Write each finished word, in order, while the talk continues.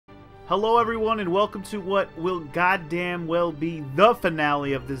Hello everyone and welcome to what will goddamn well be the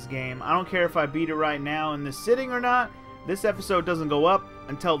finale of this game. I don't care if I beat it right now in this sitting or not. This episode doesn't go up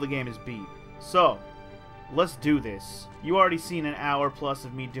until the game is beat. So, let's do this. You already seen an hour plus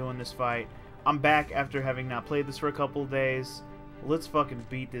of me doing this fight. I'm back after having not played this for a couple of days. Let's fucking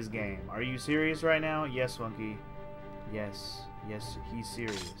beat this game. Are you serious right now? Yes, Funky. Yes, he's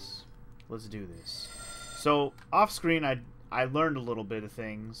serious. Let's do this. So, off screen I learned a little bit of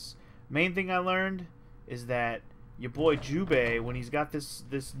things. Main thing I learned is that your boy Jubei, when he's got this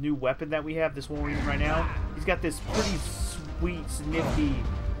new weapon that we have, this one we're using right now, he's got this pretty sweet, nifty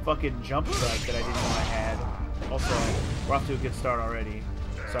fucking jump strike that I didn't know I had. Also, we're off to a good start already.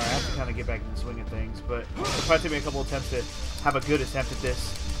 Sorry, I have to kind of get back in the swing of things, but it'll probably take me a couple attempts to have a good attempt at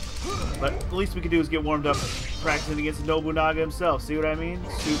this. But the least we can do is get warmed up practicing against Nobunaga himself. See what I mean?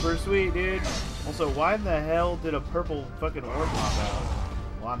 Super sweet, dude. Also, why the hell did a purple fucking orb pop out?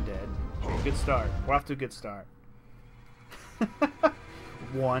 Well, I'm dead. Good start. We're off to a good start.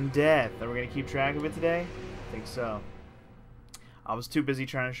 One death. Are we going to keep track of it today? I think so. I was too busy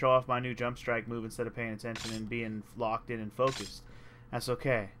trying to show off my new jump strike move instead of paying attention and being locked in and focused. That's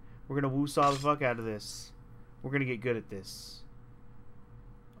okay. We're going to woo-saw the fuck out of this. We're going to get good at this.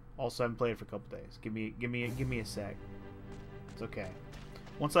 Also, I haven't played it for a couple days. Give me a sec. It's okay.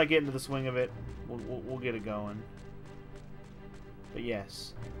 Once I get into the swing of it, we'll get it going. But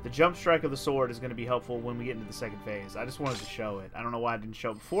yes, the jump strike of the sword is going to be helpful when we get into the second phase. I just wanted to show it. I don't know why I didn't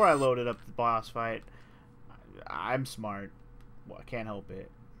show it before I loaded up the boss fight. I'm smart. Well, I can't help it.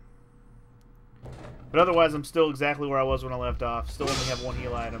 But otherwise, I'm still exactly where I was when I left off. Still only have one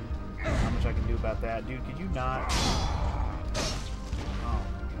heal item. Not much I can do about that. Dude, could you not? Oh,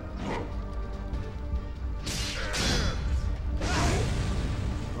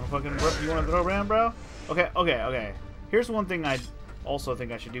 my God. You want to throw around, bro? Okay. Here's one thing I also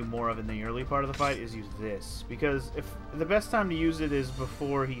think I should do more of in the early part of the fight is use this. Because if the best time to use it is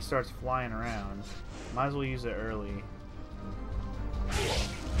before he starts flying around, might as well use it early.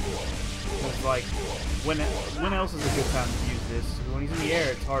 Because, like, when else is a good time to use this? When he's in the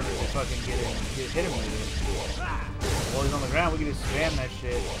air, it's harder to fucking hit him with it. While he's on the ground, we can just spam that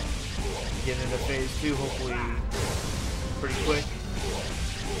shit. Get into phase 2, hopefully, pretty quick.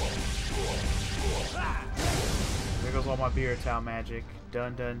 There goes all my beer towel magic.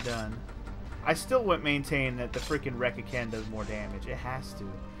 Done. I still wouldn't maintain that the freaking Rekaken does more damage. It has to.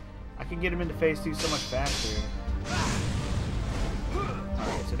 I can get him into phase 2 so much faster.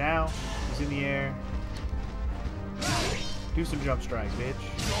 Alright, so now he's in the air. Do some jump strikes, bitch.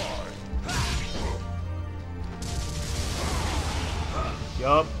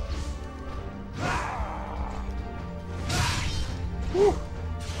 Yup. Woo!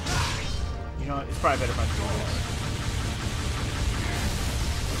 You know what? It's probably better if I do this.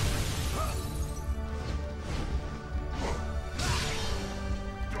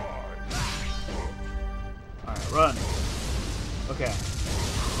 Alright, run. Okay.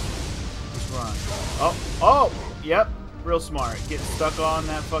 Just run. Oh! Yep. Real smart. Getting stuck on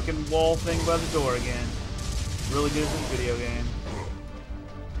that fucking wall thing by the door again. Really good at this video game.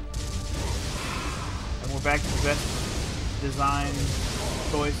 And we're back to the best design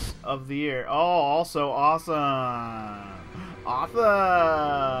choice of the year. Oh, also awesome.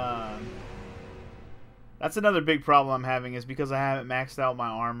 Awesome. That's another big problem I'm having is because I haven't maxed out my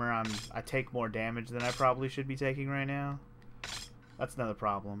armor, I take more damage than I probably should be taking right now. That's another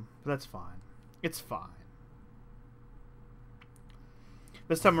problem. But that's fine. It's fine.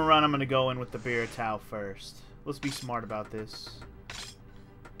 This time around, I'm going to go in with the beer towel first. Let's be smart about this.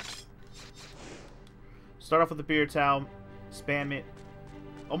 Start off with the beer towel. Spam it.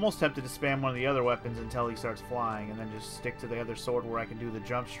 Almost tempted to spam one of the other weapons until he starts flying. And then just stick to the other sword where I can do the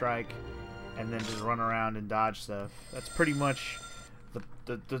jump strike. And then just run around and dodge stuff. That's pretty much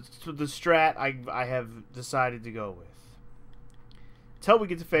the strat I have decided to go with. Until we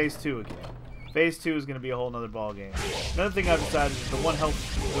get to phase 2 again. Phase 2 is going to be a whole nother ball game. Another thing I've decided is the one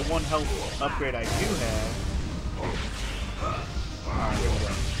health upgrade I do have. Alright, here we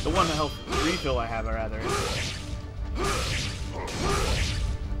go. The one health refill I have, rather.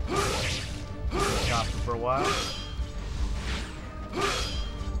 Chop him for a while.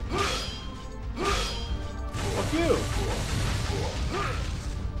 Fuck you!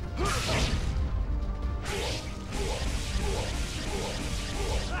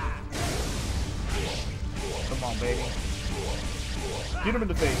 Come on, baby. Get him in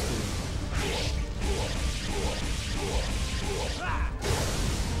the face, dude.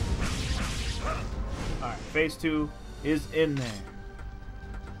 Alright, phase 2 is in there.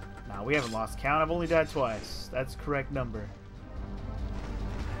 Now, we haven't lost count. I've only died twice. That's the correct number.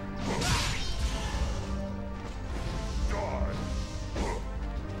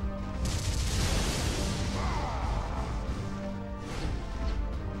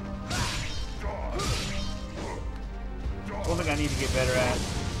 I need to get better at,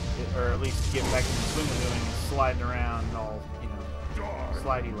 or at least get back in the swing of doing, is sliding around and all, you know,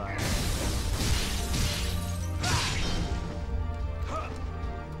 slidey line.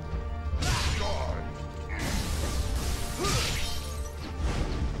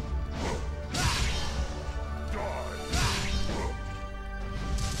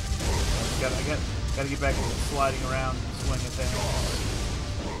 Gotta get back to sliding around and swinging things.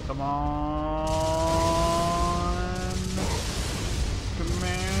 Come on. Come on.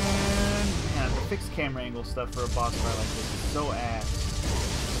 Man, the fixed camera angle stuff for a boss fight like this is so ass.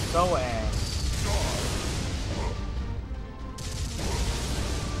 So ass.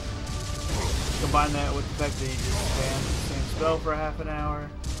 Combine that with the fact that you just spam the same spell for half an hour.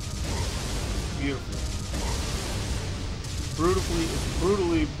 Beautiful. It's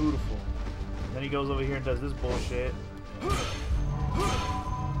brutally beautiful. Then he goes over here and does this bullshit.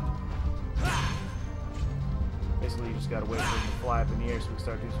 Basically, you just gotta wait for him to fly up in the air so we can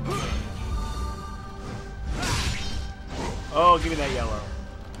start doing some damage. Oh, give me that yellow.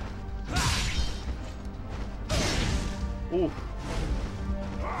 Oof.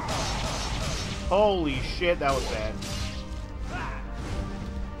 Holy shit, that was bad.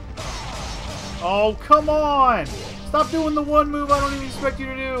 Oh, come on! Stop doing the one move I don't even expect you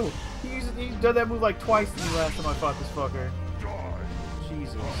to do! He did that move like twice to me last time I fought this fucker.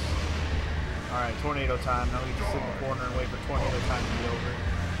 Jesus. Alright, tornado time. Now we can just sit in the corner and wait for tornado time to be over.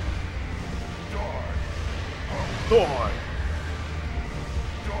 Die!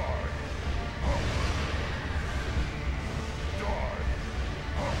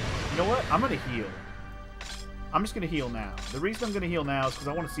 You know what? I'm gonna heal. I'm just gonna heal now. The reason I'm gonna heal now is because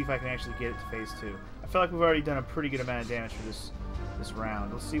I want to see if I can actually get it to phase 2. I feel like we've already done a pretty good amount of damage for this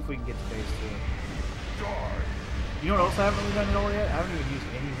round. Let's see if we can get to phase 2. You know what else I haven't really done at all yet? I haven't even used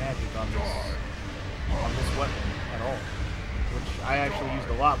any magic on this weapon at all. Which I actually used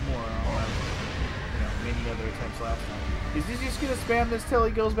a lot more on many other attempts last time. Is he just gonna spam this till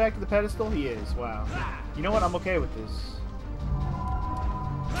he goes back to the pedestal? He is. Wow. You know what? I'm okay with this.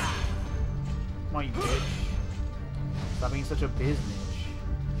 Come on, you bitch. Stop being such a business.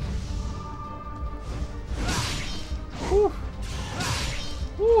 Whew.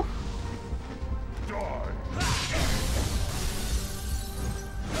 Whew.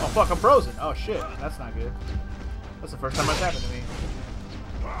 Oh fuck, I'm frozen. Oh shit, that's not good. That's the first time that's happened to me.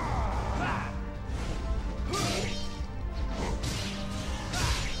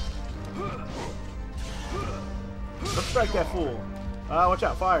 Let's strike that fool. Watch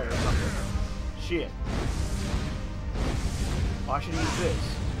out, fire or something. Shit. Oh, I should use this.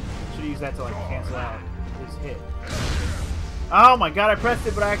 I should use that to like cancel out his hit. Oh my god, I pressed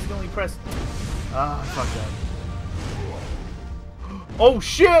it, but I accidentally pressed. Ah, I fucked up. Oh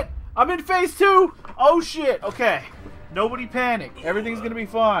shit! I'm in phase 2! Oh shit! Okay. Nobody panic. Everything's gonna be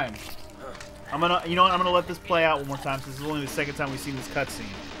fine. You know what? I'm gonna let this play out one more time since this is only the second time we've seen this cutscene.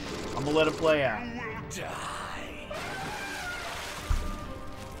 I'm gonna let it play out.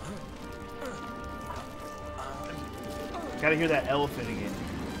 Gotta hear that elephant again.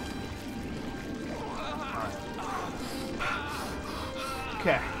 Alright.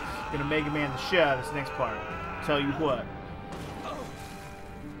 Okay. Gonna Mega Man the shit out of this next part. Tell you what.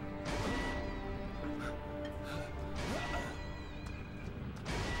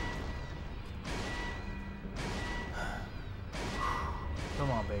 Come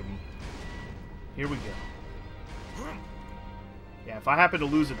on, baby. Here we go. Yeah, if I happen to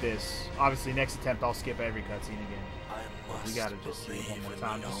lose at this, obviously next attempt I'll skip every cutscene again. We gotta just see it one more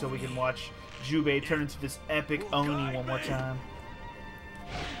time, just so we can watch Jubei turn into this epic Oni one more time.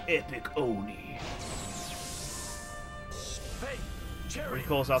 Epic Oni. Where he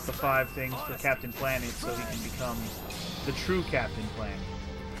calls out the 5 things for Captain Planet so he can become the true Captain Planet.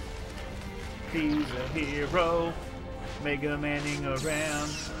 He's a hero, Mega Manning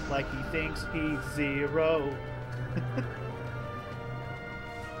around like he thinks he's Zero.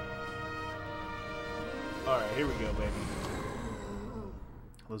 Alright, here we go, baby.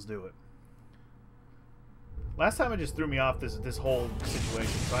 Let's do it. Last time it just threw me off this whole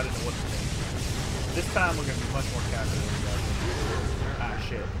situation, so I didn't know what to think. This time we're going to be much more calculated. Ah,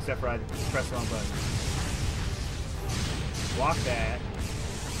 shit. Except for I pressed the wrong button. Block that.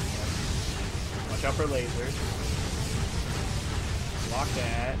 Watch out for lasers. Block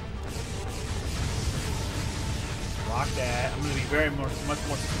that. Block that. I'm going to be much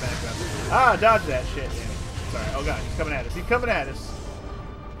more systematic about this. Ah, dodge that shit, damn it. Sorry. Oh god, he's coming at us. He's coming at us.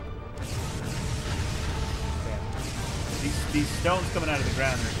 Okay. These stones coming out of the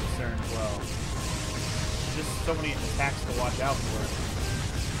ground are a concern as well. There's just so many attacks to watch out for.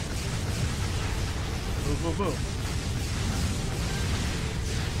 Move, move, move.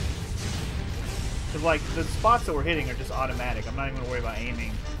 Because, like, the spots that we're hitting are just automatic. I'm not even going to worry about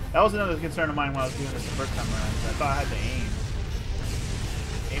aiming. That was another concern of mine when I was doing this the first time around. I thought I had to aim.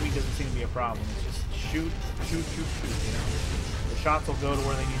 Aiming doesn't seem to be a problem. It's just shoot, shoot, shoot, shoot, you know? The shots will go to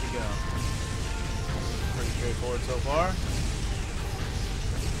where they need to go. Pretty straightforward so far.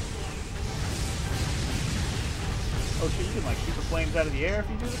 Oh shit, you can like shoot the flames out of the air if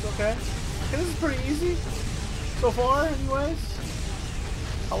you do this? Okay. Okay, this is pretty easy. So far, anyways.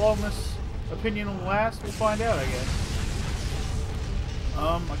 How long this opinion will last, we'll find out, I guess.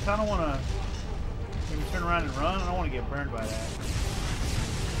 I kinda wanna maybe turn around and run. I don't wanna get burned by that.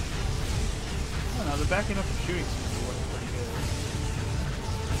 I don't know, the backing up and shooting seems to be working pretty good.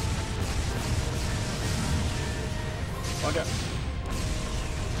 Watch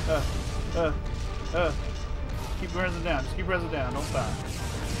out. Keep pressing down. Just keep pressing down. Don't stop.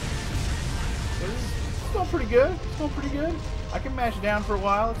 This is going pretty good. It's going pretty good. I can mash down for a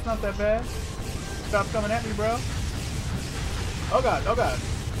while. It's not that bad. Stop coming at me, bro. Oh god. Oh god.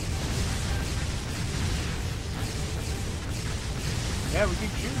 Yeah, we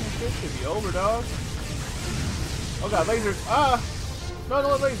keep shooting this shit. Should be over, dog. Oh god, lasers. Ah! No,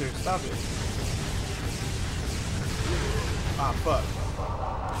 no lasers. Stop it. Ah, fuck.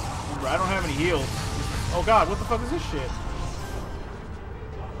 Remember, I don't have any heals. Oh god, what the fuck is this shit?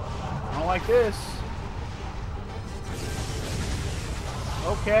 I don't like this.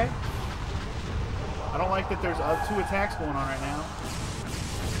 Okay. I don't like that there's 2 attacks going on right now.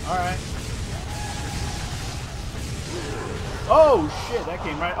 Alright. Oh shit, that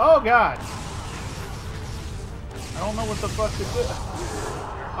came right. Oh god. I don't know what the fuck to do.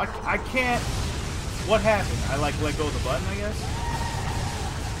 I can't. What happened? I like let go of the button, I guess?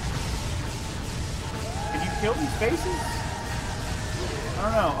 Can you kill these faces? I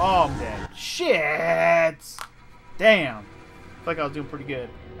don't know. Oh, I'm dead. Shit! Damn. I feel like I was doing pretty good.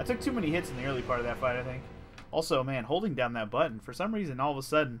 I took too many hits in the early part of that fight, I think. Also, man, holding down that button, for some reason, all of a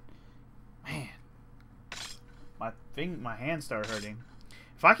sudden, man, my hands start hurting.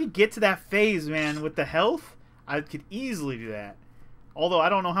 If I could get to that phase, man, with the health, I could easily do that. Although I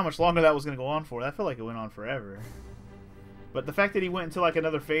don't know how much longer that was going to go on for. I felt like it went on forever. But the fact that he went into like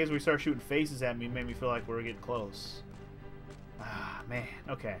another phase where he started shooting faces at me made me feel like we were getting close. Ah, man.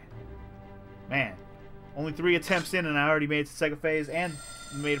 Okay. Man. Only 3 attempts in and I already made it to the second phase and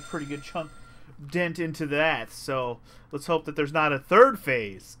made a pretty good dent into that. So let's hope that there's not a third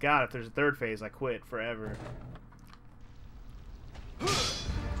phase. God, if there's a third phase, I quit forever.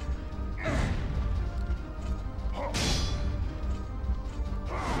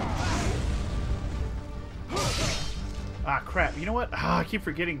 Ah, crap. You know what? Ah, I keep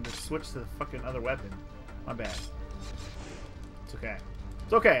forgetting to switch to the fucking other weapon. My bad. It's okay.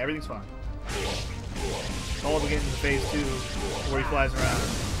 It's okay. Everything's fine. All to get into phase 2 where he flies around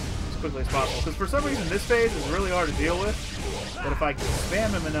as quickly as possible. Because for some reason this phase is really hard to deal with. But if I can spam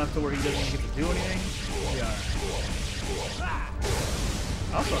him enough to where he doesn't even get to do anything, he'll be alright.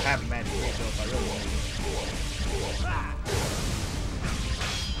 I also have a magic refill if I really want to.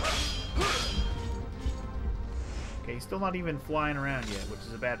 Okay, he's still not even flying around yet, which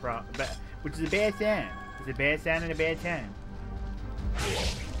is a bad problem. Which is a bad sign. It's a bad sign and a bad time.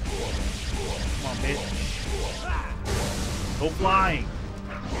 Come on, bitch. Go flying.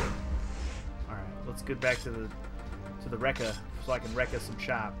 All right, let's get back to the Rekka so I can Rekka some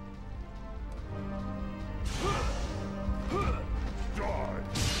chop. Oh god,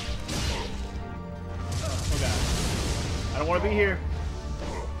 I don't want to be here.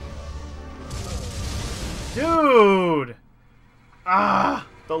 Dude! Ah!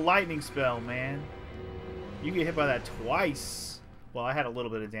 The lightning spell, man. You get hit by that twice. Well, I had a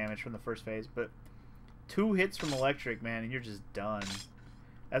little bit of damage from the first phase, but 2 hits from electric, man, and you're just done.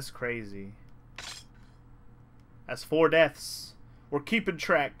 That's crazy. That's 4 deaths. We're keeping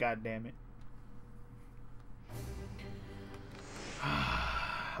track, goddammit.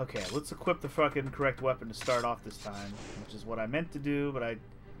 Okay, let's equip the fucking correct weapon to start off this time, which is what I meant to do, but I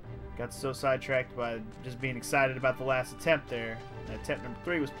got so sidetracked by just being excited about the last attempt there. And attempt number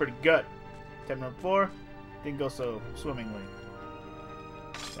 3 was pretty good. Attempt number 4 didn't go so swimmingly.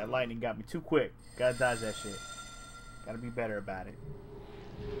 That lightning got me too quick. Gotta dodge that shit. Gotta be better about it.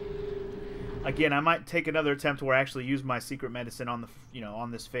 Again, I might take another attempt where I actually use my secret medicine on the,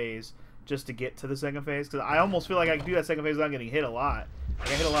 on this phase just to get to the second phase, because I almost feel like I can do that second phase without getting hit a lot. Like,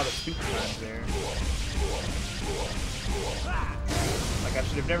 I hit a lot of stupid times there. Like, I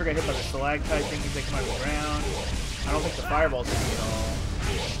should have never got hit by the stalactite thingies that come out of the ground. I don't think the fireballs hit me at all.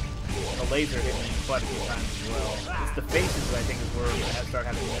 The laser hit me quite a few times as well. It's the faces that I think is where I start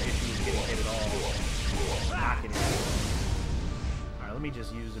having an issue with getting hit at all. Not getting hit. Alright, let me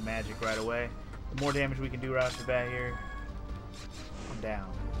just use the magic right away. The more damage we can do right off the bat here, I'm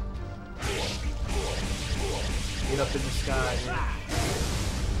down. Get up in the sky, dude.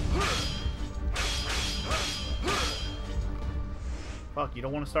 Fuck, you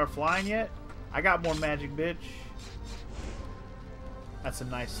don't want to start flying yet? I got more magic, bitch. That's a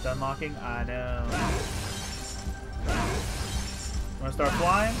nice stun locking. I know. Want to start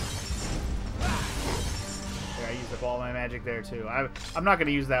flying? There, I used up all my magic there too. I'm not going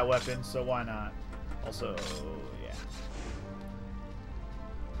to use that weapon, so why not? Also, yeah.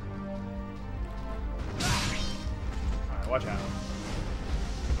 Alright, watch out.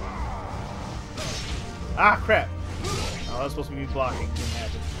 Ah, crap! Oh, that was supposed to be blocking. Didn't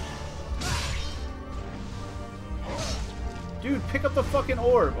happen. Dude, pick up the fucking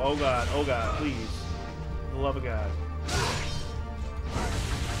orb! Oh god, please. For the love of God.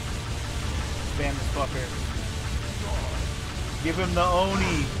 Spam this fucker. Give him the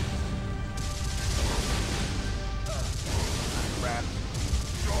Oni! Crap.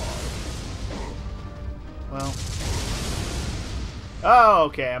 Well. Oh,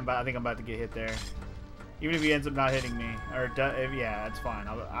 okay. I think I'm about to get hit there. Even if he ends up not hitting me, or yeah, that's fine.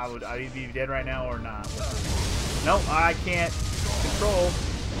 I'd either be dead right now or not. Nope, I can't control.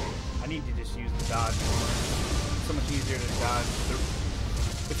 I need to just use the dodge more. It's so much easier to dodge.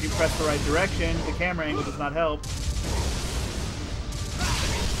 If you press the right direction, the camera angle does not help.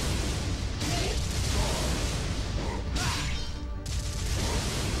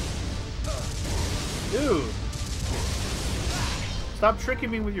 Dude! Stop tricking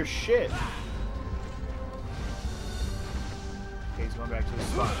me with your shit. Okay, he's going back to his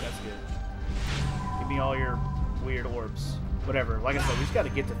spot. That's good. Give me all your weird orbs. Whatever. Like I said, we just got to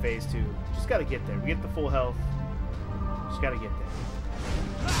get to phase 2. Just got to get there. We get the full health. Just got to get there.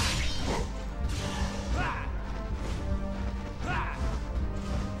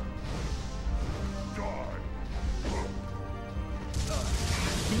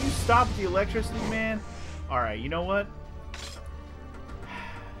 Can you stop the electricity, man? Alright, you know what?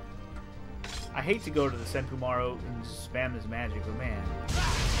 I hate to go to the Senpumaru and spam his magic, but man, it's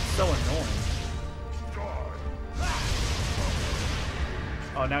so annoying.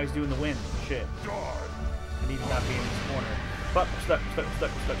 Oh, now he's doing the wind. Shit. I need to not be in this corner. Fuck, stuck.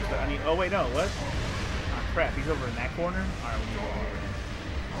 I need. Oh wait, no, what? Ah, crap. He's over in that corner. All right, we'll go over there.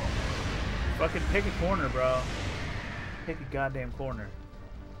 Fucking pick a corner, bro. Pick a goddamn corner.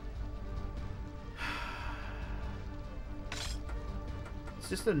 It's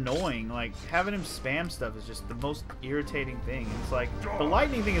just annoying. Like having him spam stuff is just the most irritating thing. It's like the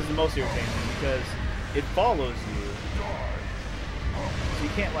lightning thing is the most irritating thing because it follows you. So you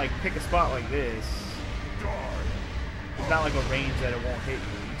can't like pick a spot like this. It's not like a range that it won't hit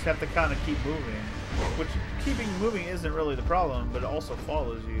you. You just have to kind of keep moving. Which keeping moving isn't really the problem, but it also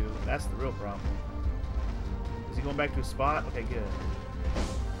follows you. That's the real problem. Is he going back to his spot? Okay, good.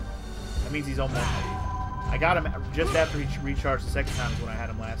 That means he's almost... I got him just after he recharged the second time is when I had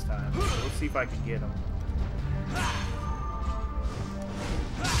him last time. So let's see if I can get him.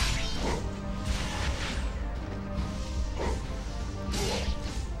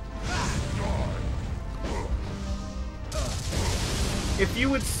 If you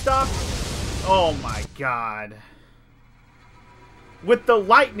would stop... Oh my god. With the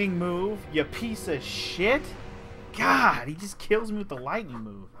lightning move, you piece of shit. God, he just kills me with the lightning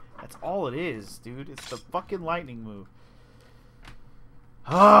move. That's all it is, dude. It's the fucking lightning move.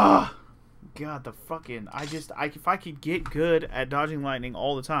 Ah, God, the fucking... if I could get good at dodging lightning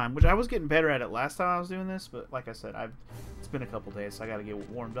all the time, which I was getting better at it last time I was doing this, but like I said, it's been a couple days, so I gotta get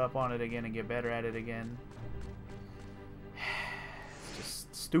warmed up on it again and get better at it again. It's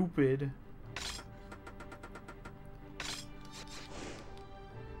just stupid.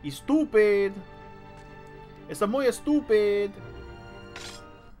 He's stupid. It's muy stupid.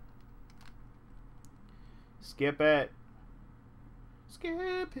 Skip it.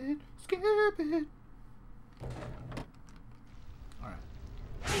 Skip it. Skip it. Alright.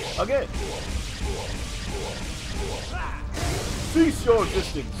 Okay. Cease your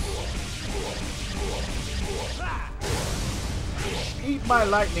distance. Eat my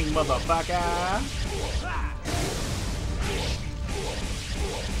lightning, motherfucker.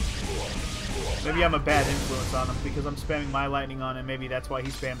 Maybe I'm a bad influence on him because I'm spamming my lightning on him. Maybe that's why he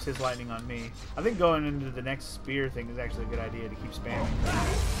spams his lightning on me. I think going into the next spear thing is actually a good idea to keep spamming.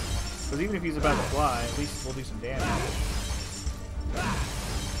 Because even if he's about to fly, at least we'll do some damage.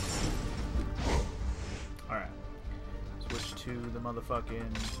 Alright. Switch to the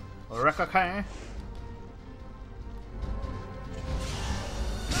motherfucking... Rekake.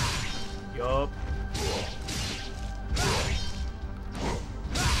 Yup.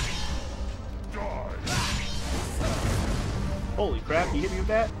 Holy crap, you hit me with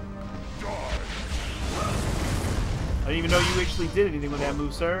that? I didn't even know you actually did anything with that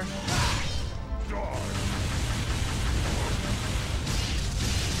move, sir.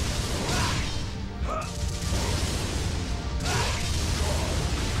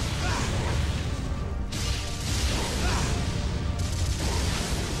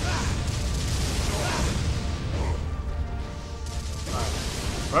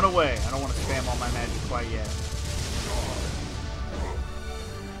 Run away. I don't want to spam all my magic quite yet.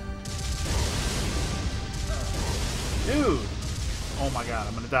 Dude! Oh my god,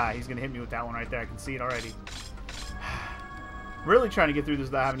 I'm gonna die. He's gonna hit me with that one right there. I can see it already. I'm really trying to get through this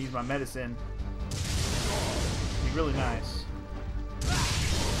without having to use my medicine. It'd be really nice.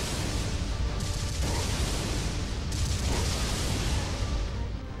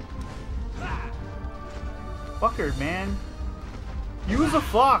 Fucker, man. Use a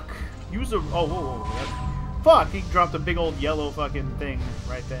fuck! Use a... Oh, whoa, whoa. Fuck! He dropped a big old yellow fucking thing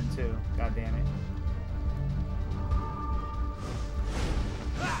right then, too. God damn it.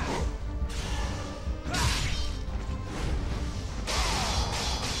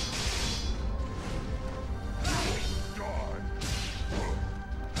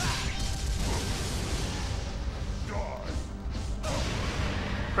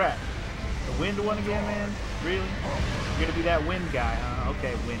 Crap. The wind one again, man? Really? You're gonna be that wind guy, huh?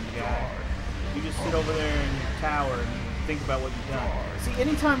 Okay, wind guy. You just sit over there in your tower and think about what you've done. See,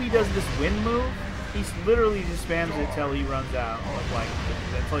 anytime he does this wind move, he literally just spams it until he runs out of, like,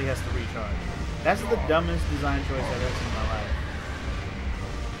 until he has to recharge. That's the dumbest design choice I've ever seen in my life.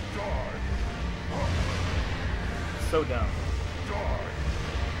 It's so dumb.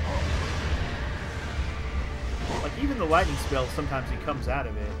 Like, even the lightning spell, sometimes he comes out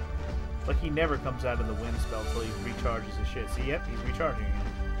of it. Like, he never comes out of the wind spell until he recharges his shit. See, yep, he's recharging it.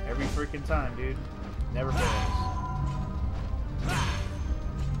 Every freaking time, dude. Never fails.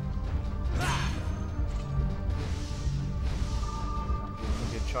 Give him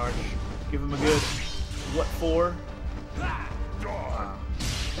a good charge. Give him a good... What for?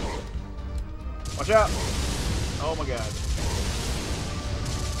 Watch out! Oh my god.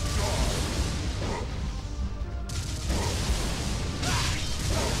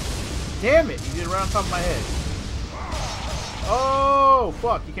 Damn it! He did it right on top of my head. Oh,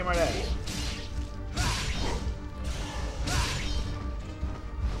 fuck. He came right at us.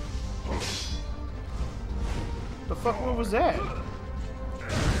 The fuck move was that?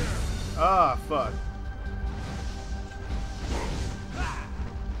 Ah, fuck.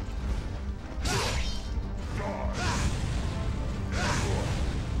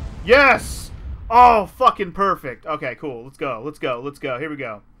 Yes! Oh, fucking perfect. Okay, cool. Let's go. Let's go. Let's go. Here we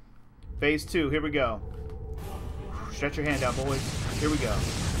go. Phase 2, here we go. Stretch your hand out, boys. Here we go.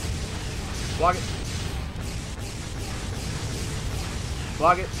 Block it.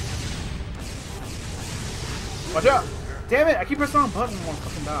 Block it. Watch out! Damn it! I keep pressing the wrong button and won't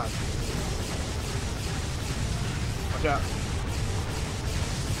fucking dodge. Watch out.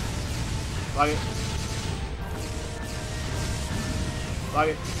 Block it. Block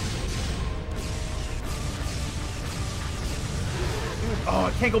it. Oh,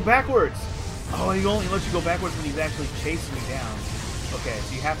 I can't go backwards. Oh, he only lets you go backwards when he's actually chasing me down. Okay,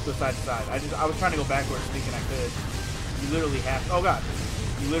 so you have to go side to side. I was trying to go backwards thinking I could. You literally have to. Oh god.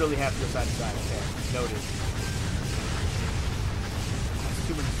 You literally have to go side to side. Okay, noted. That's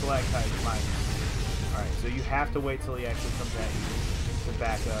too many stalactites, Mike. Alright, so you have to wait till he actually comes at you to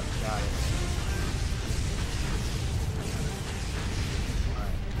back up. Got it.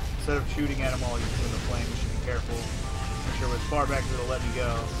 Alright. Instead of shooting at him while he's doing the flame, you should be careful. Make sure we're as far back as it'll let me go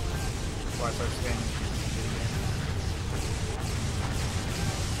before I start spamming.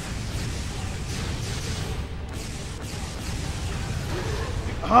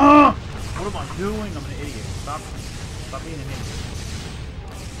 Ah! What am I doing? I'm an idiot. Stop being an idiot.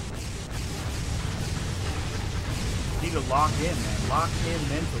 You need to lock in, man. Lock in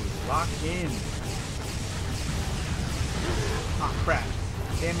mentally. Lock in. Ah, crap.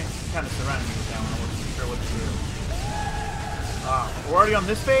 Damn it. You kind of surrounded me with that one. I wasn't sure what to do. We're already on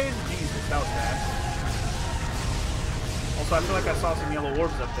this phase? Jesus, that was fast. Also, I feel like I saw some yellow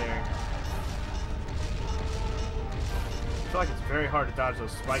orbs up there. I feel like it's very hard to dodge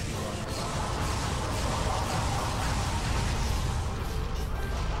those spiky ones.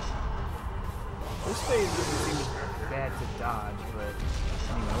 This phase doesn't seem as bad to dodge, but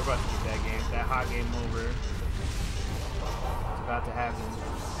anyway, we're about to get that hot game over. It's about to happen.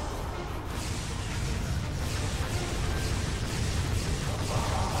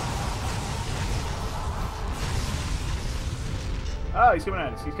 Oh, he's coming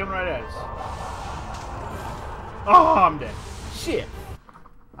at us. He's coming right at us. Oh, I'm dead. Shit.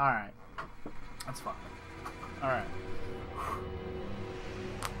 Alright. That's fine. Alright.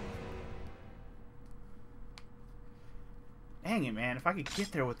 Dang it, man. If I could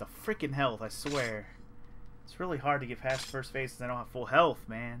get there with the freaking health, I swear. It's really hard to get past the first phase since I don't have full health,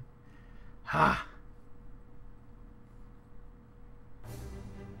 man. Ha.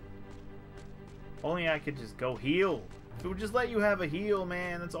 Only I could just go heal. If it would just let you have a heal,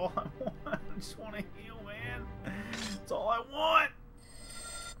 man. That's all I want. I just want to heal, man. That's all I want.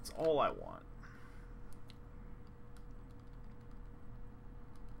 That's all I want.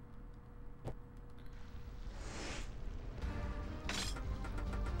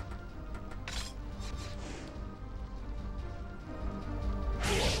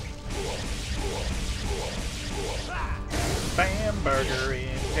 Spam burger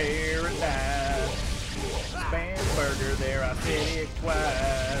in paradise. Spam burger, there I said it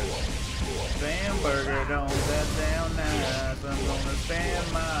twice. Spam burger, don't that sound nice? I'm gonna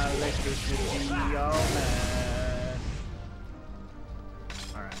spam my electricity all night.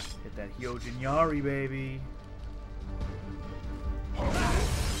 Alright, hit that Hyojin Yari, baby.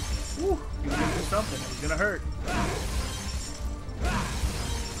 Woo, he was gonna do something. It was gonna hurt.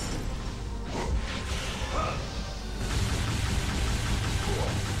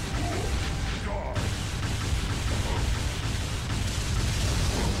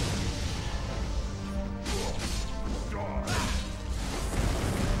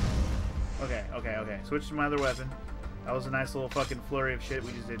 Okay. Switch to my other weapon. That was a nice little fucking flurry of shit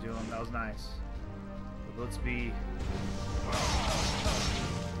we just did to him. That was nice. But let's be...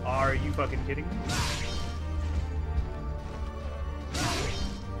 Are you fucking kidding me?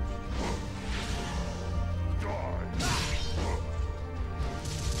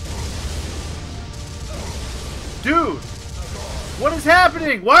 Dude! What is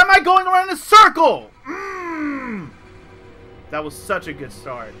happening? Why am I going around in a circle? That was such a good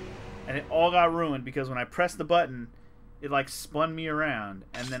start. And it all got ruined because when I pressed the button, it like spun me around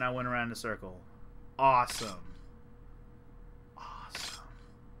and then I went around in a circle. Awesome. Awesome.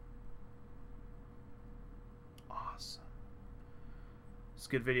 Awesome. It's a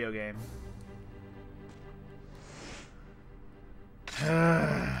good video game.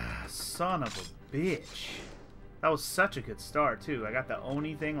 Son of a bitch. That was such a good start, too. I got the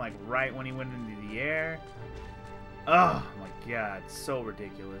Oni thing, like, right when he went into the air. Oh, my God. So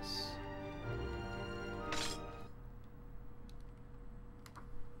ridiculous.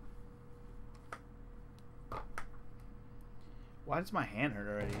 Why does my hand hurt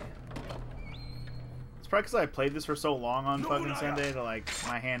already? It's probably because I played this for so long on fucking Sunday that, like,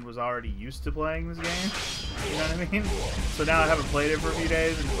 my hand was already used to playing this game. You know what I mean? So now I haven't played it for a few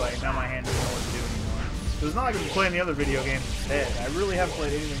days, and it's like, now my hand doesn't know what to do anymore. It's not like I'm playing the other video games instead. I really haven't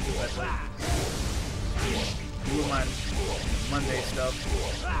played anything since I played this. Doing my Monday stuff,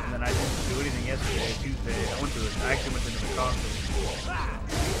 and then I didn't do anything yesterday, Tuesday. I actually went into the concert.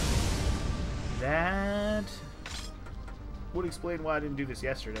 That would explain why I didn't do this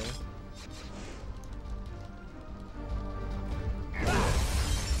yesterday.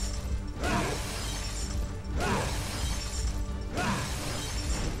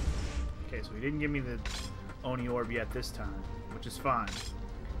 Okay, so he didn't give me the Oni Orb yet this time, which is fine.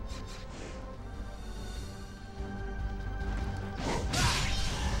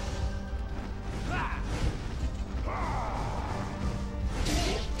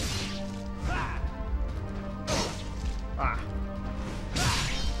 Ah.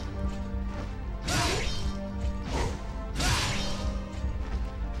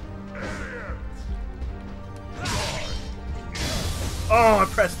 Oh, I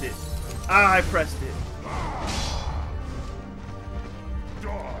pressed it. Ah, I pressed it.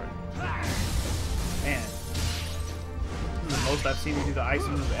 Man. This is the most I've seen you do the ice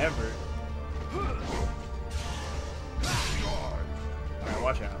move ever. Alright,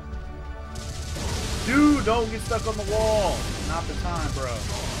 watch out. Dude, don't get stuck on the wall. Not the time, bro.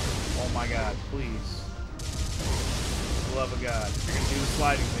 Oh my god, please. For the love of God. If you're gonna do the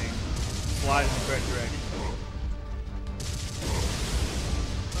sliding thing, slide in the correct direction.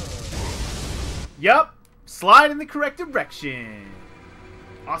 Yup! Slide in the correct direction.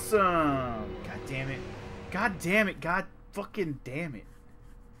 Awesome. God damn it. God damn it. God fucking damn it.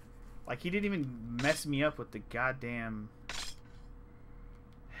 Like, he didn't even mess me up with the goddamn...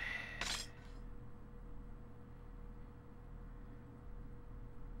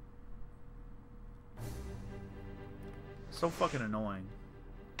 So fucking annoying.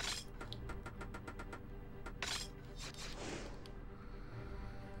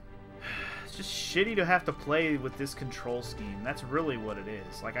 It's just shitty to have to play with this control scheme. That's really what it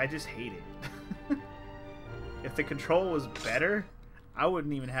is. Like, I just hate it. If the control was better, I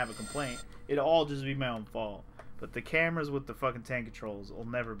wouldn't even have a complaint. It'd all just be my own fault. But the cameras with the fucking tank controls will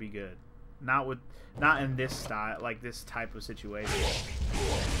never be good. Not in this style, like this type of situation.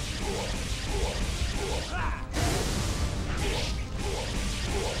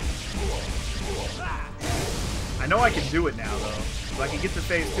 I know I can do it now though. So I can get to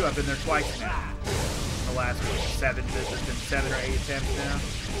phase 2. I've been there twice now. The last one, 7. There's been 7 or 8 attempts now.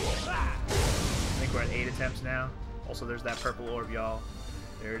 I think we're at 8 attempts now. Also, there's that purple orb, y'all.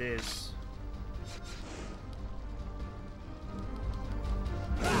 There it is.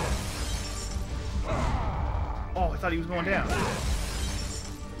 Oh, I thought he was going down.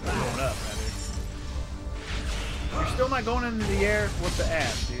 Going up, rather. You're still not going into the air? What the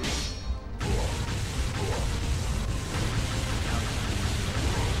ass, dude?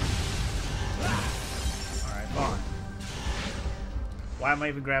 Alright, fine. Why am I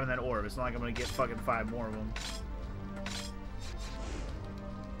even grabbing that orb? It's not like I'm gonna get fucking 5 more of them.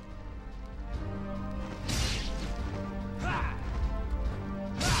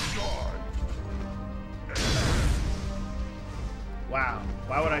 Wow.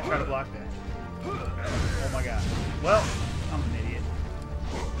 Why would I try to block that? Oh my god. Well, I'm an idiot.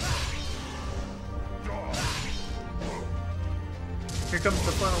 Here comes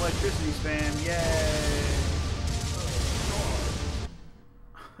the fun electricity spam. Yay!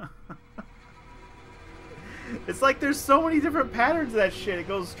 It's like there's so many different patterns of that shit. It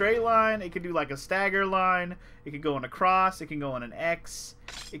goes straight line. It can do like a stagger line. It can go in a cross. It can go in an X.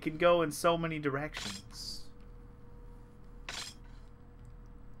 It can go in so many directions.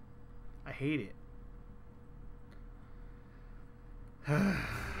 I hate it. And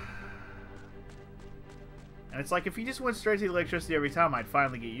it's like if he just went straight to the electricity every time, I'd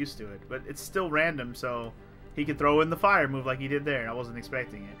finally get used to it. But it's still random, so he could throw in the fire move like he did there. I wasn't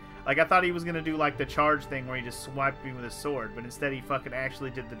expecting it. Like, I thought he was going to do like the charge thing where he just swiped me with his sword. But instead he fucking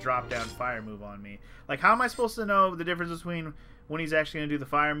actually did the drop down fire move on me. Like, how am I supposed to know the difference between when he's actually going to do the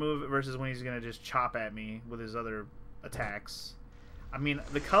fire move versus when he's going to just chop at me with his other attacks? I mean,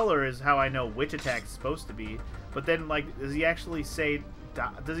 the color is how I know which attack is supposed to be. But then, like, does he actually say...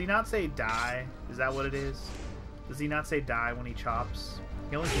 Does he not say die? Is that what it is? Does he not say die when he chops?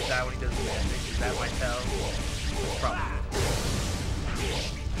 He only says die when he does the magic. Is that my tell? That's probably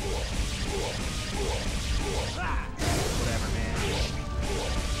whatever, man.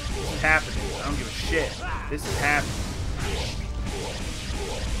 This is happening. I don't give a shit. This is happening.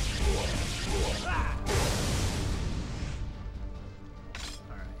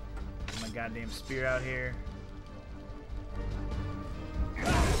 Goddamn spear out here.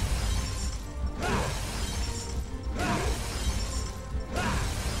 Alright,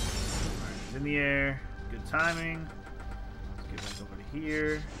 he's in the air. Good timing. Let's get back over to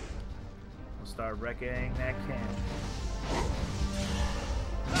here. We'll start wrecking that cannon.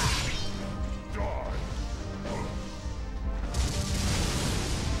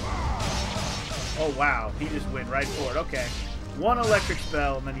 Oh wow, he just went right for it. Okay. One electric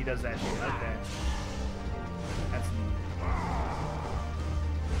spell, and then he does that shit. Okay. That's neat.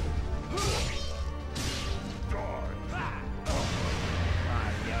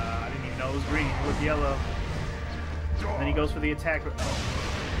 My god, I didn't even know it was green. It was yellow. And then he goes for the attack.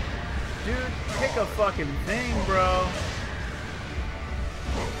 Dude, pick a fucking thing, bro.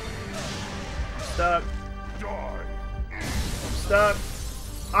 I'm stuck. I'm stuck.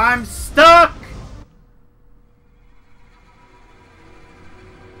 I'm stuck!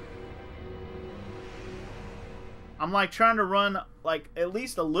 I'm like trying to run like at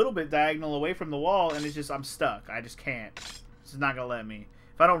least a little bit diagonal away from the wall, and it's just I'm stuck. I just can't. This is not gonna let me.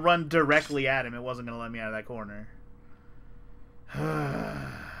 If I don't run directly at him, it wasn't gonna let me out of that corner.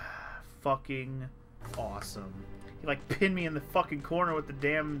 Fucking awesome. He like pinned me in the fucking corner with the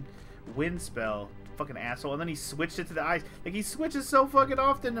damn wind spell. Fucking asshole. And then he switched it to the ice. Like he switches so fucking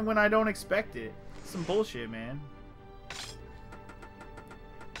often and when I don't expect it. Some bullshit, man.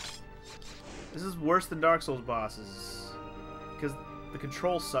 This is worse than Dark Souls bosses. Because the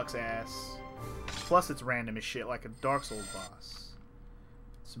control sucks ass. Plus it's random as shit like a Dark Souls boss.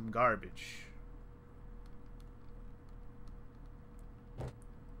 Some garbage.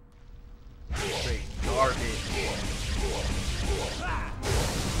 Straight garbage.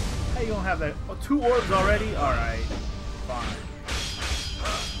 How you gonna have that? Oh, 2 orbs already? Alright. Fine.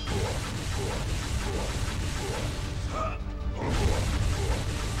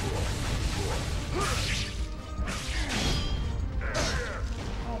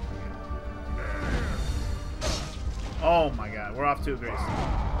 Oh my god, we're off to a great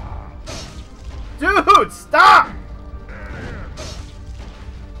start. Dude, stop!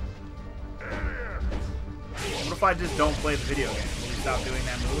 if I just don't play the video game? Will we stop doing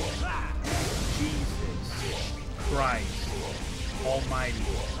that move? Jesus Christ Almighty!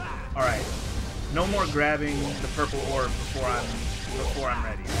 All right, no more grabbing the purple orb before I'm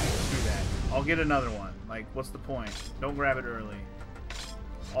ready. Screw that. I'll get another one. Like, what's the point? Don't grab it early.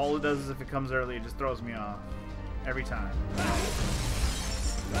 All it does is if it comes early, it just throws me off every time.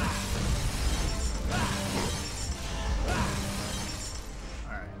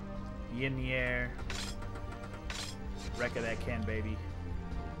 All right, in the air. Wreck of that can, baby.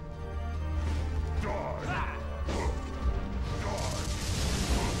 From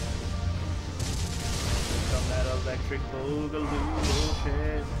that electric boogaloo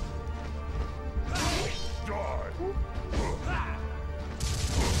bullshit.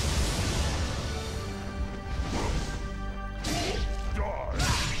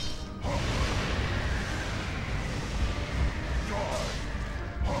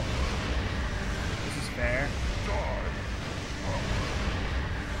 This is fair.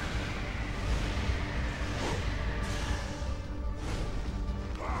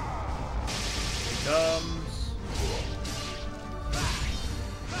 Here it comes.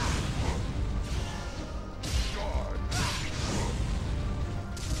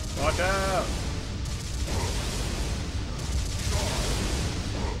 Watch out!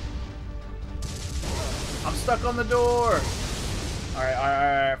 I'm stuck on the door. All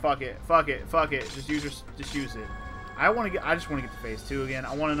right. Fuck it. Just use it. I just want to get to phase 2 again.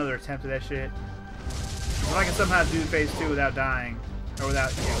 I want another attempt at that shit. If I can somehow do phase 2 without dying, or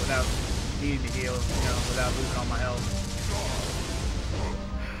without needing to heal, without losing all my health,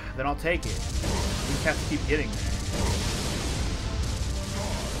 then I'll take it. We just have to keep getting there.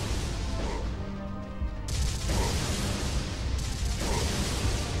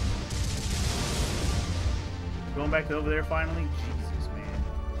 Going back to over there finally? Jesus, man.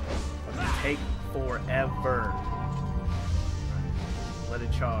 It's gonna take forever. Let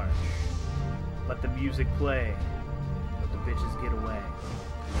it charge. Let the music play. Let the bitches get away.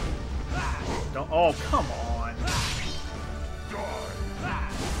 Don't. Oh, come on.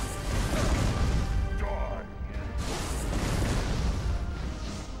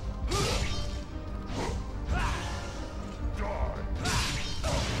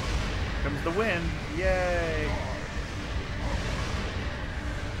 Comes the wind. Yay.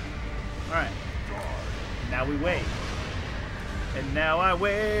 Alright. Now we wait. And now I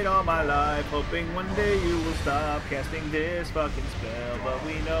wait all my life, hoping one day you will stop casting this fucking spell, but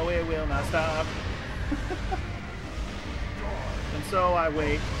we know it will not stop. And so I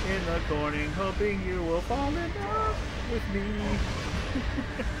wait in the corner, hoping you will fall in love with me.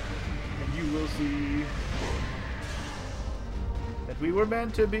 And you will see that we were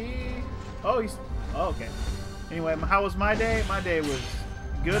meant to be. Oh, okay. Anyway, how was my day? My day was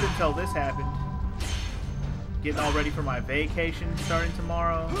good until this happened. Getting all ready for my vacation starting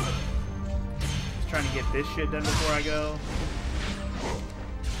tomorrow. Just trying to get this shit done before I go.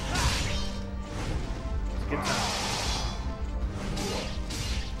 It's a good time.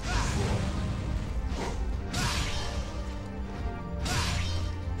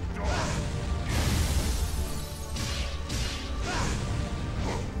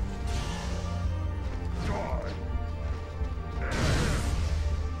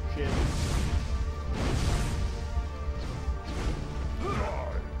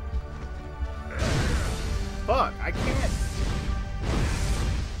 Fuck, I can't.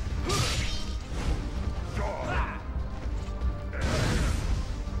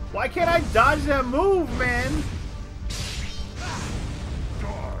 Why can't I dodge that move, man?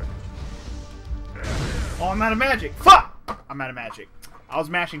 Oh, I'm out of magic. Fuck! I'm out of magic. I was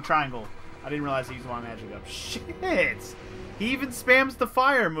mashing triangle. I didn't realize he used my magic up. Shit! He even spams the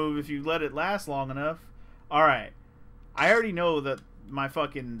fire move if you let it last long enough. Alright. I already know that my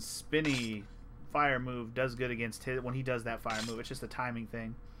fucking spinny fire move does good against his when he does that fire move. It's just a timing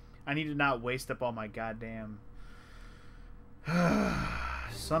thing. I need to not waste up all my goddamn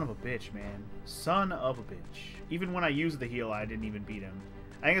son of a bitch, man. Son of a bitch. Even when I used the heal, I didn't even beat him.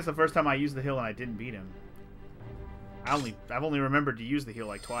 I think it's the first time I used the heal and I didn't beat him. I've only remembered to use the heal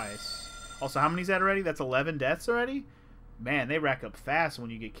like twice. Also, how many's that already? That's 11 deaths already? Man, they rack up fast when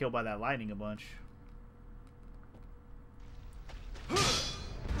you get killed by that lightning a bunch.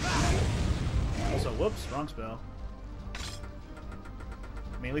 Also, whoops, wrong spell. I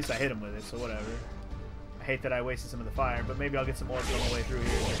mean, at least I hit him with it, so whatever. I hate that I wasted some of the fire, but maybe I'll get some orbs on the way through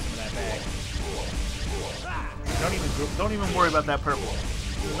here and get some of that back. Don't even worry about that purple.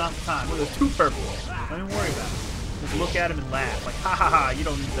 This is not the time. Look, there's 2 purples. Don't even worry about it. Just look at him and laugh. Like, ha ha ha, you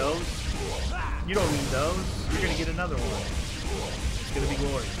don't need those. You don't need those. You're gonna get another one. It's gonna be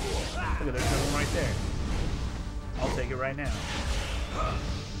glorious. Look at there's another one right there. I'll take it right now.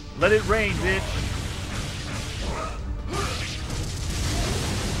 Let it rain, bitch.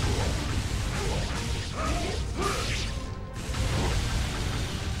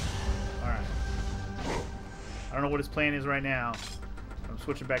 Alright. I don't know what his plan is right now. I'm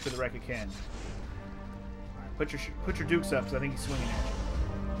switching back to the Wreck Ken. Alright, put your dukes up, because I think he's swinging at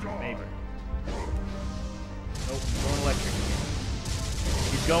you. Maybe. Nope, he's going electric again.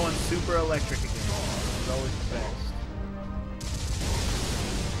 He's going super electric again. He's always the best.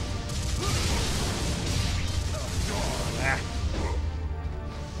 Ah.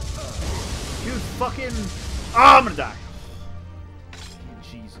 Dude, fucking... Oh, I'm gonna die.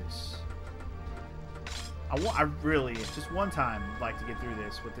 Jesus. I really, just one time, would like to get through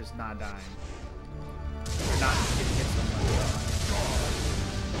this with this not dying. Or not getting hit so much.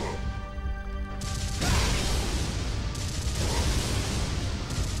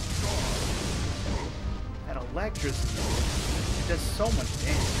 That electricity, it does so much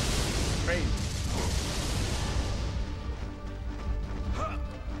damage. It's crazy.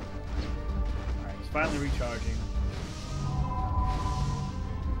 Alright, he's finally recharging.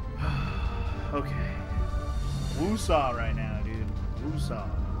 Okay. Woo-saw right now, dude. Woo-saw.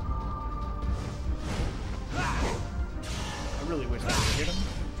 I really wish I could hit him.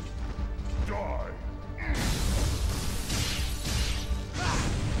 Die.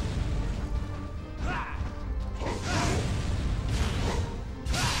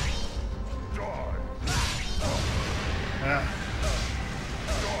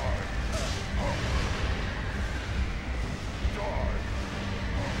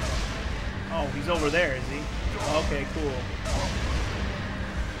 Oh, he's over there, is he? Okay, cool.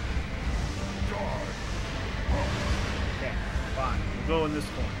 Okay, fine. We'll go in this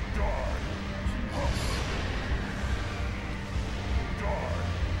corner.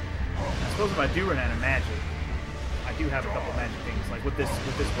 I suppose if I do run out of magic, I do have a couple magic things, like with this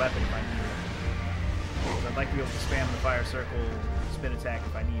weapon if I need it. So I'd like to be able to spam the fire circle, spin attack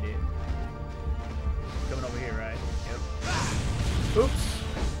if I need it. Coming over here, right? Yep. Oops.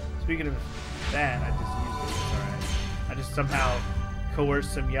 Speaking of that, I just used it. It's alright. I just somehow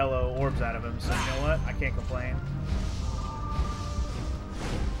coerced some yellow orbs out of him, so you know what? I can't complain.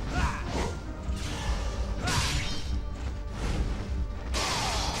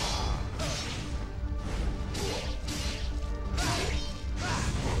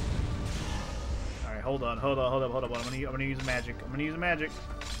 Alright, hold on. I'm gonna use a magic.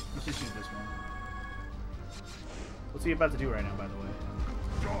 Let's just use this one. What's he about to do right now, by the way?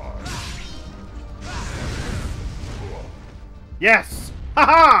 Yes!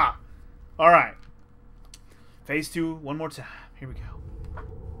 Haha! Alright. Phase 2, one more time. Here we go.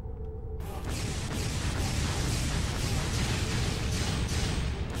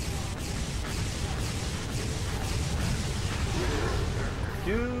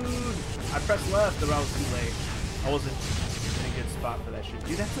 Dude! I pressed left, but I was too late. I wasn't in a good spot for that shit.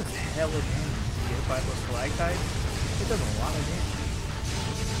 Dude, that does hella damage. You get hit by those stalactites. It does a lot of damage.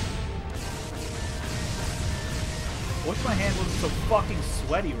 Wish my hand wasn't so fucking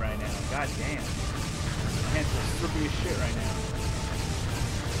sweaty right now. God damn. My hands are slippy as shit right now.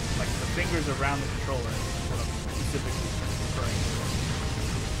 Like the fingers around the controller is what I'm specifically referring to.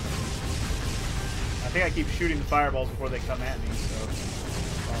 I think I keep shooting the fireballs before they come at me, so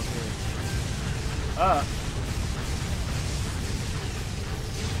it's all good.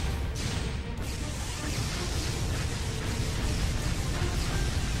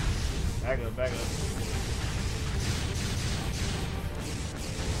 Back up.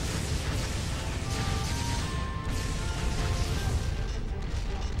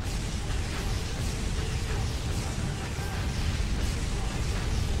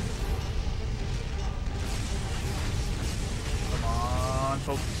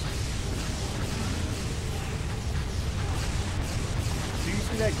 Focus. So you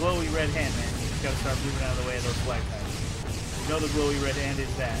see that glowy red hand, man? You just gotta start moving out of the way of those stalactites. You know the glowy red hand is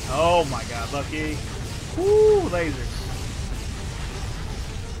that. Oh my god, lucky. Woo, lasers.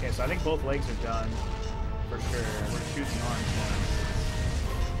 Okay, so I think both legs are done. For sure. We're shooting the arms now.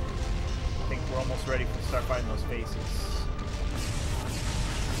 I think we're almost ready to start fighting those faces.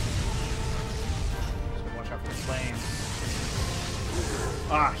 So watch out for the flames.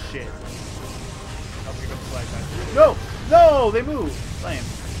 Ah, shit. Oh, here comes the stalactite. No! No! They moved! Flame.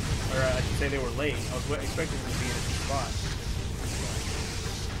 Or I should say they were late. I was expecting them to be in a different spot.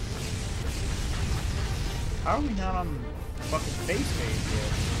 How are we not on fucking face phase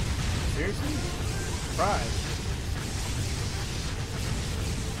yet? Seriously? Surprise.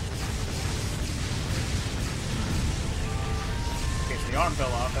 Okay, so the arm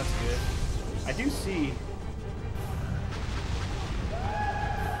fell off. That's good. I do see...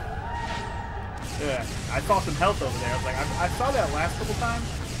 Yeah, I saw some health over there. I was like, I saw that last couple times,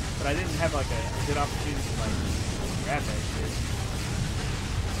 but I didn't have like a good opportunity to like grab that shit.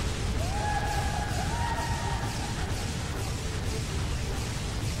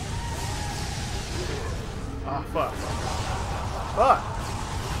 Oh fuck! Fuck!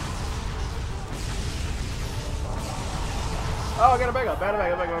 Oh, I gotta back up! Back up! I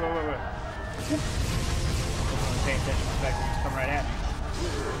wasn't paying attention to the fact that he's coming right at me.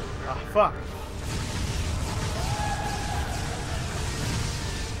 Oh fuck!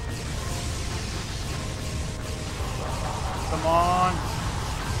 Come on!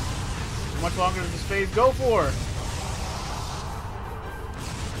 How much longer does this phase go for?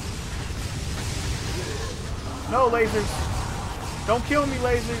 No, lasers! Don't kill me,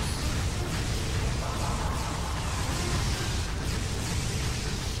 lasers!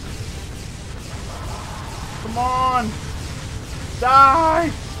 Come on!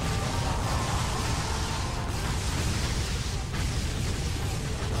 Die!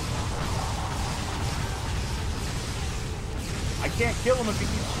 I can't kill him if he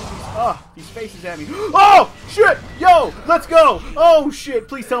keeps shooting these. Oh, these faces at me. Oh, shit! Yo, let's go! Oh, shit!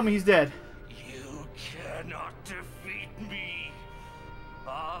 Please tell me he's dead. You cannot defeat me.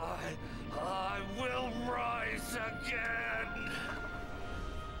 I will rise again.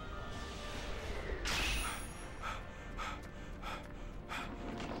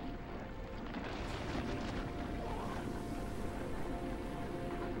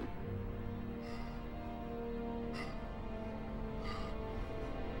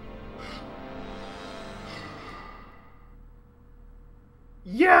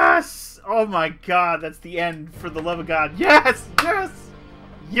 Yes! Oh my god, that's the end, for the love of God. Yes! Yes!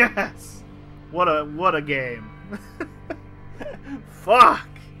 Yes! What a game. Fuck!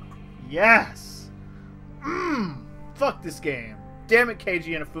 Yes! Fuck this game. Damn it,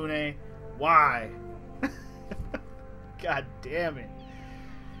 Keiji Inafune. Why? God damn it.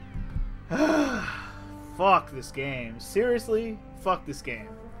 Fuck this game. Seriously? Fuck this game.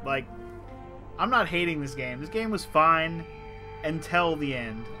 Like, I'm not hating this game. This game was fine until the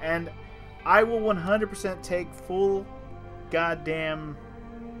end, and I will 100% take full goddamn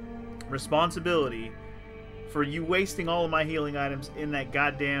responsibility for you wasting all of my healing items in that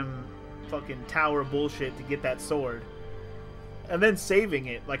goddamn fucking tower of bullshit to get that sword and then saving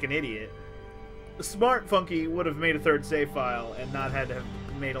it like an idiot. Smart Funky would have made a third save file and not had to have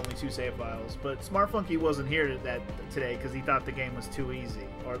made only 2 save files, but Smart Funky wasn't here today because he thought the game was too easy,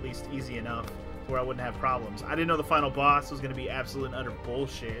 or at least easy enough where I wouldn't have problems. I didn't know the final boss was going to be absolute and utter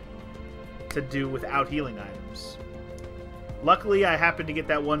bullshit to do without healing items. Luckily, I happened to get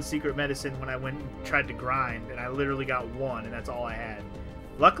that one secret medicine when I went and tried to grind, and I literally got 1, and that's all I had.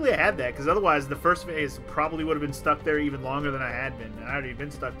 Luckily, I had that, because otherwise the first phase probably would have been stuck there even longer than I had been, and I already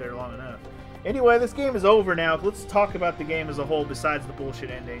been stuck there long enough. Anyway, this game is over now. Let's talk about the game as a whole besides the bullshit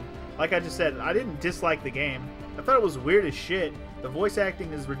ending. Like I just said, I didn't dislike the game. I thought it was weird as shit. The voice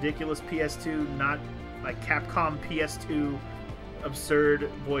acting is ridiculous PS2, not like Capcom PS2 absurd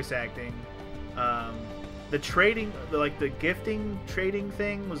voice acting. The trading, the gifting trading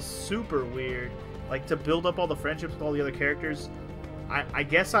thing was super weird. Like, to build up all the friendships with all the other characters, I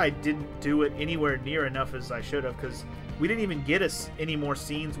guess I didn't do it anywhere near enough as I should have, because we didn't even get us any more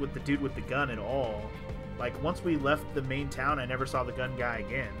scenes with the dude with the gun at all. Like, once we left the main town, I never saw the gun guy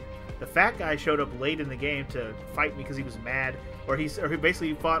again. The fat guy showed up late in the game to fight me because he was mad, or he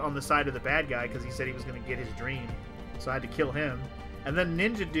basically fought on the side of the bad guy because he said he was going to get his dream, so I had to kill him. And then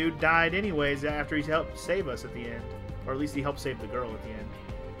Ninja Dude died anyways after he helped save us at the end, or at least he helped save the girl at the end.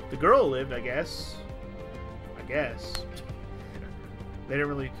 The girl lived, I guess. They didn't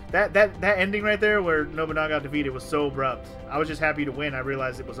really... That ending right there where Nobunaga got defeated was so abrupt. I was just happy to win. I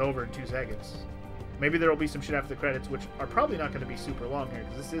realized it was over in 2 seconds. Maybe there will be some shit after the credits, which are probably not going to be super long here,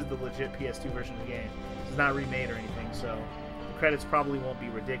 because this is the legit PS2 version of the game. It's not remade or anything, so the credits probably won't be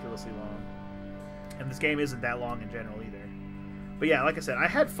ridiculously long. And this game isn't that long in general either. But yeah, like I said, I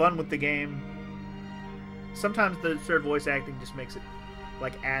had fun with the game. Sometimes the absurd voice acting just makes it,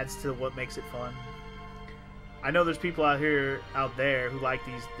 like, adds to what makes it fun. I know there's people out there who like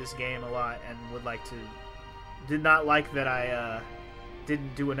this game a lot and would like to... Did not like that I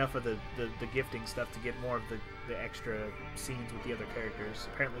didn't do enough of the gifting stuff to get more of the extra scenes with the other characters.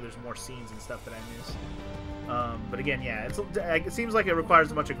 Apparently there's more scenes and stuff that I missed. But again, yeah, it seems like it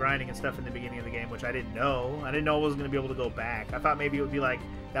requires a bunch of grinding and stuff in the beginning of the game, which I didn't know. I didn't know I wasn't going to be able to go back. I thought maybe it would be like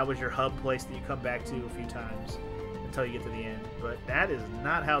that was your hub place that you come back to a few times until you get to the end. But that is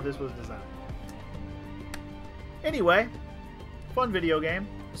not how this was designed. Anyway, fun video game.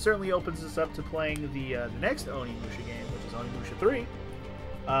 Certainly opens us up to playing the next Onimusha game, which is Onimusha 3.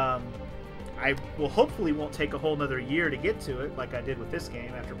 I will hopefully won't take a whole nother year to get to it, like I did with this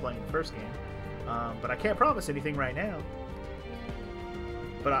game after playing the first game. But I can't promise anything right now.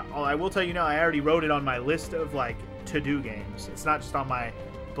 But I will tell you now, I already wrote it on my list of like to-do games. It's not just on my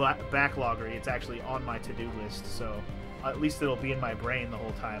backloggery; it's actually on my to-do list. So at least it'll be in my brain the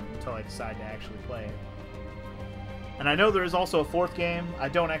whole time until I decide to actually play it. And I know there is also a fourth game. I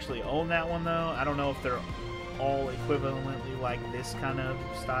don't actually own that one though. I don't know if they're all equivalently like this kind of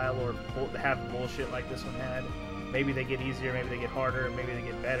style or have bullshit like this one had. Maybe they get easier, maybe they get harder, maybe they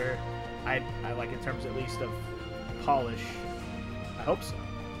get better. I like in terms at least of polish. I hope so.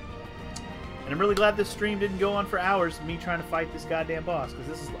 And I'm really glad this stream didn't go on for hours, me trying to fight this goddamn boss,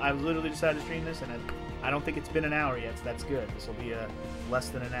 because I literally decided to stream this, and I don't think it's been an hour yet, so that's good. This will be a less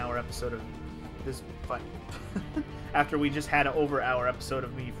than an hour episode of this fight. After we just had an over-hour episode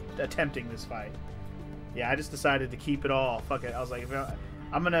of me attempting this fight. Yeah, I just decided to keep it all. Fuck it. I was like,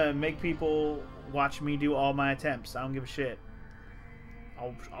 I'm gonna make people watch me do all my attempts. I don't give a shit.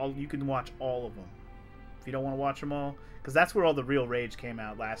 You can watch all of them. If you don't want to watch them all, because that's where all the real rage came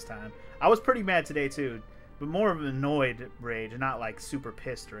out last time. I was pretty mad today too, but more of an annoyed rage, and not like super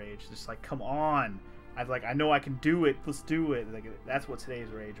pissed rage. Just like, come on. I know I can do it. Let's do it. Like, that's what today's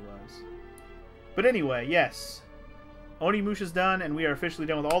rage was. But anyway, yes. Onimusha's done, and we are officially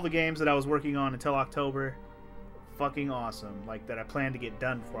done with all the games that I was working on until October. Fucking awesome. Like, that I plan to get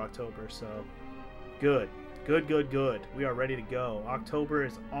done for October, so good. Good, good, good. We are ready to go. October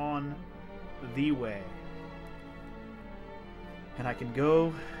is on the way. And I can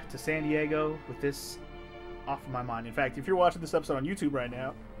go to San Diego with this off of my mind. In fact, if you're watching this episode on YouTube right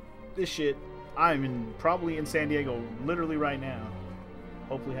now, this shit, I'm probably in San Diego literally right now.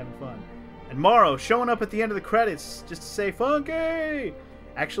 Hopefully having fun. And Morrow showing up at the end of the credits just to say, Funky!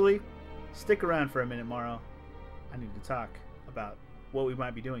 Actually, stick around for a minute, Morrow. I need to talk about what we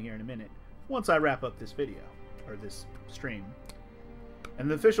might be doing here in a minute, once I wrap up this video, or this stream. And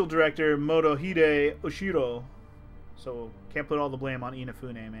the official director, Motohide Oshiro. So, can't put all the blame on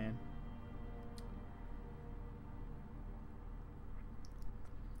Inafune, man.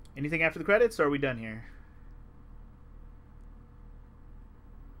 Anything after the credits, or are we done here?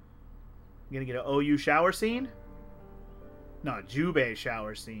 You gonna get an OU shower scene? No, a Jubei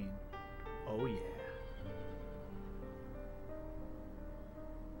shower scene. Oh yeah.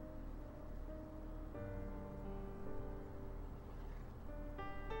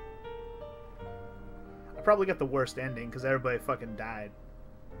 I probably got the worst ending because everybody fucking died.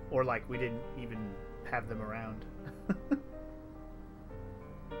 Or like we didn't even have them around.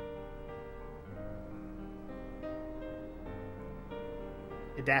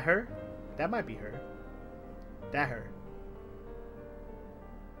 Is that her? That might be her. That her.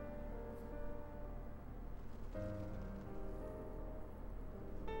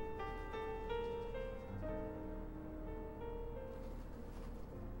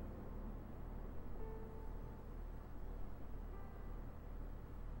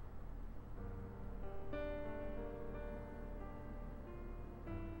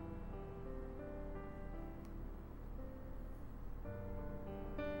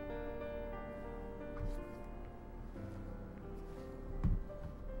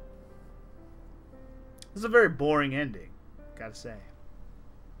 This is a very boring ending, gotta say.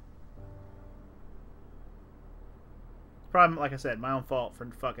 Probably, like I said, my own fault for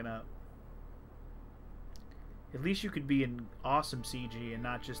fucking up. At least you could be in awesome CG and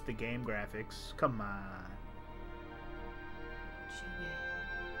not just the game graphics. Come on.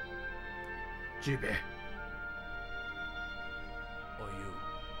 Jubei. Or you.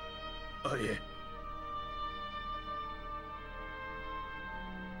 Oh yeah.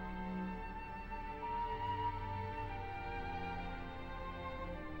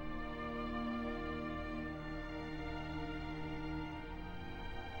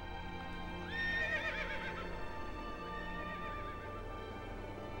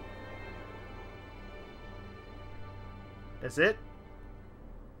 That's it?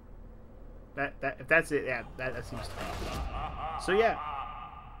 If that's it, yeah, that seems to be. So yeah.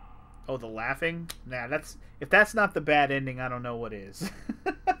 Oh, the laughing? Nah, if that's not the bad ending, I don't know what is.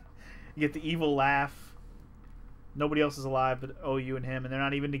 You get the evil laugh. Nobody else is alive but you and him, and they're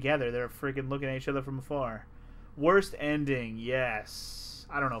not even together. They're freaking looking at each other from afar. Worst ending, yes.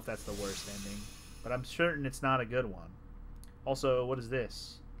 I don't know if that's the worst ending, but I'm certain it's not a good one. Also, what is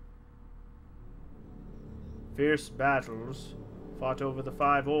this? Fierce battles fought over the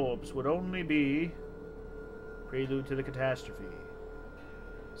 5 orbs would only be prelude to the catastrophe.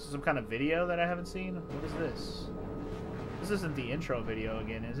 This is some kind of video that I haven't seen? What is this? This isn't the intro video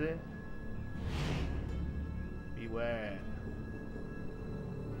again, is it? Beware.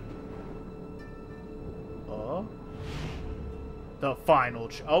 Uh-oh. The final...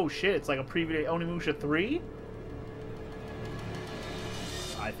 oh, shit. It's like a preview to Onimusha 3?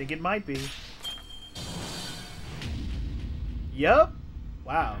 I think it might be. Yup.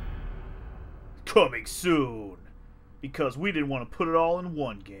 Wow. Coming soon. Because we didn't want to put it all in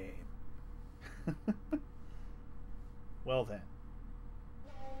one game. Well then.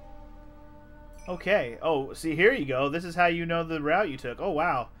 Okay. Oh, see, here you go. This is how you know the route you took. Oh,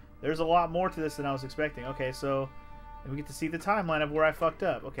 wow. There's a lot more to this than I was expecting. Okay, so... and we get to see the timeline of where I fucked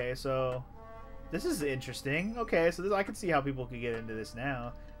up. Okay, so... this is interesting. Okay, so this, I can see how people could get into this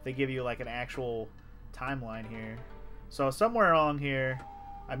now. They give you, like, an actual timeline here. So, somewhere along here,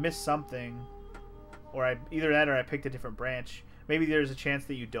 I missed something. Or either that or I picked a different branch. Maybe there's a chance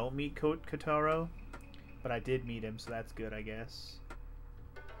that you don't meet Kotaro. But I did meet him, so that's good, I guess.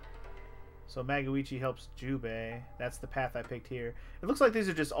 So Magoichi helps Jubei. That's the path I picked here. It looks like these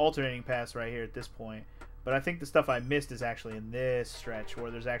are just alternating paths right here at this point. But I think the stuff I missed is actually in this stretch,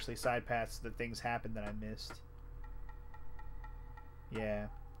 where there's actually side paths that things happen that I missed. Yeah.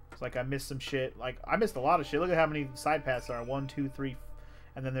 It's like I missed some shit. Like, I missed a lot of shit. Look at how many side paths there are. 1, 2, 3.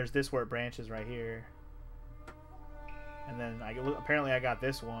 And then there's this where it branches right here. And then apparently I got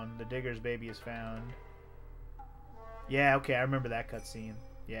this one. The digger's baby is found. Yeah, okay, I remember that cutscene.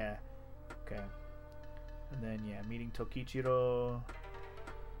 Yeah. Okay. And then, yeah, meeting Tokichiro.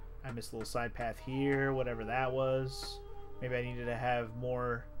 I missed a little side path here, whatever that was. Maybe I needed to have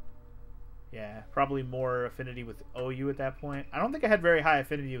more... yeah, probably more affinity with OU at that point. I don't think I had very high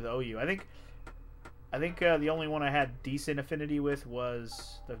affinity with OU. I think the only one I had decent affinity with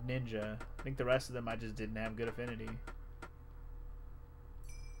was the ninja. I think the rest of them I just didn't have good affinity.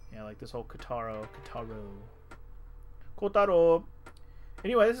 Yeah, like this whole Kotaro.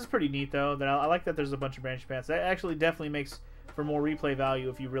 Anyway, this is pretty neat, though. That I like that there's a bunch of branch paths. That actually definitely makes for more replay value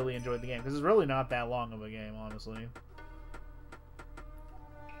if you really enjoyed the game. Because it's really not that long of a game, honestly.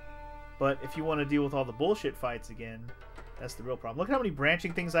 But if you want to deal with all the bullshit fights again, that's the real problem. Look at how many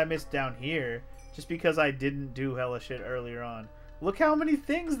branching things I missed down here just because I didn't do hella shit earlier on. Look how many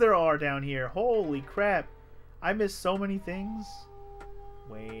things there are down here. Holy crap. I missed so many things.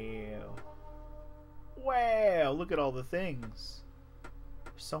 Wow. Wow, look at all the things.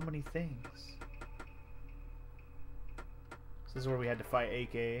 There's so many things. This is where we had to fight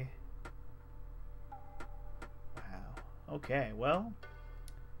AK. Wow. Okay, well.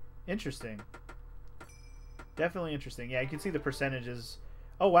 Interesting. Definitely interesting. Yeah, you can see the percentages.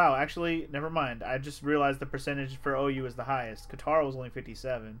 Oh, wow. Actually, never mind. I just realized the percentage for OU is the highest. Kotaro was only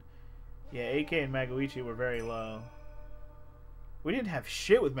 57. Yeah, AK and Magoichi were very low. We didn't have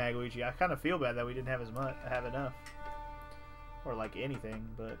shit with Magoichi. I kind of feel bad that we didn't have enough. Or like anything,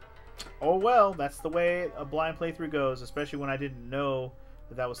 but oh well, that's the way a blind playthrough goes, especially when I didn't know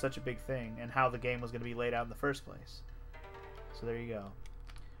that that was such a big thing and how the game was going to be laid out in the first place. So there you go.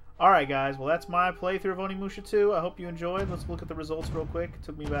 Alright guys, well that's my playthrough of Onimusha 2. I hope you enjoyed. Let's look at the results real quick. It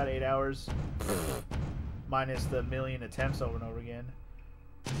took me about 8 hours. Minus the million attempts over and over again.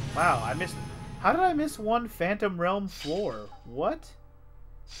 Wow, I missed... how did I miss one Phantom Realm floor? What?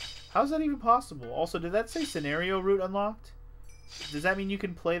 How's that even possible? Also, did that say scenario route unlocked? Does that mean you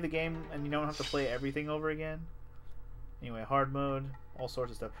can play the game and you don't have to play everything over again? Anyway, hard mode, all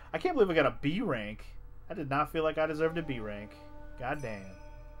sorts of stuff. I can't believe I got a B rank. I did not feel like I deserved a B rank. God damn.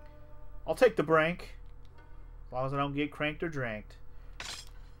 I'll take the brank. As long as I don't get cranked or dranked.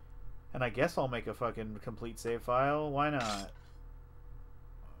 And I guess I'll make a fucking complete save file. Why not?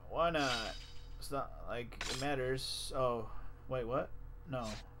 Why not? It's not like it matters. Oh, wait, what? No.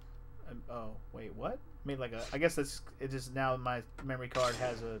 Oh, wait, what? Made like a... I guess that's... it just now my memory card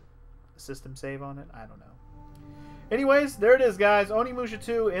has a system save on it. I don't know. Anyways, there it is, guys. Onimusha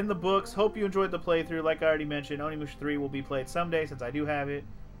 2 in the books. Hope you enjoyed the playthrough. Like I already mentioned, Onimusha 3 will be played someday since I do have it.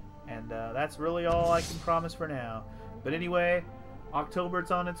 And that's really all I can promise for now. But anyway,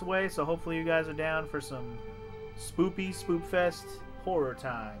 October's on its way, so hopefully you guys are down for some spoopy, spoopfest horror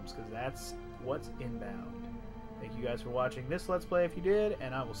times, because that's what's inbound. Thank you guys for watching this Let's Play if you did,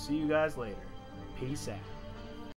 and I will see you guys later. Peace out.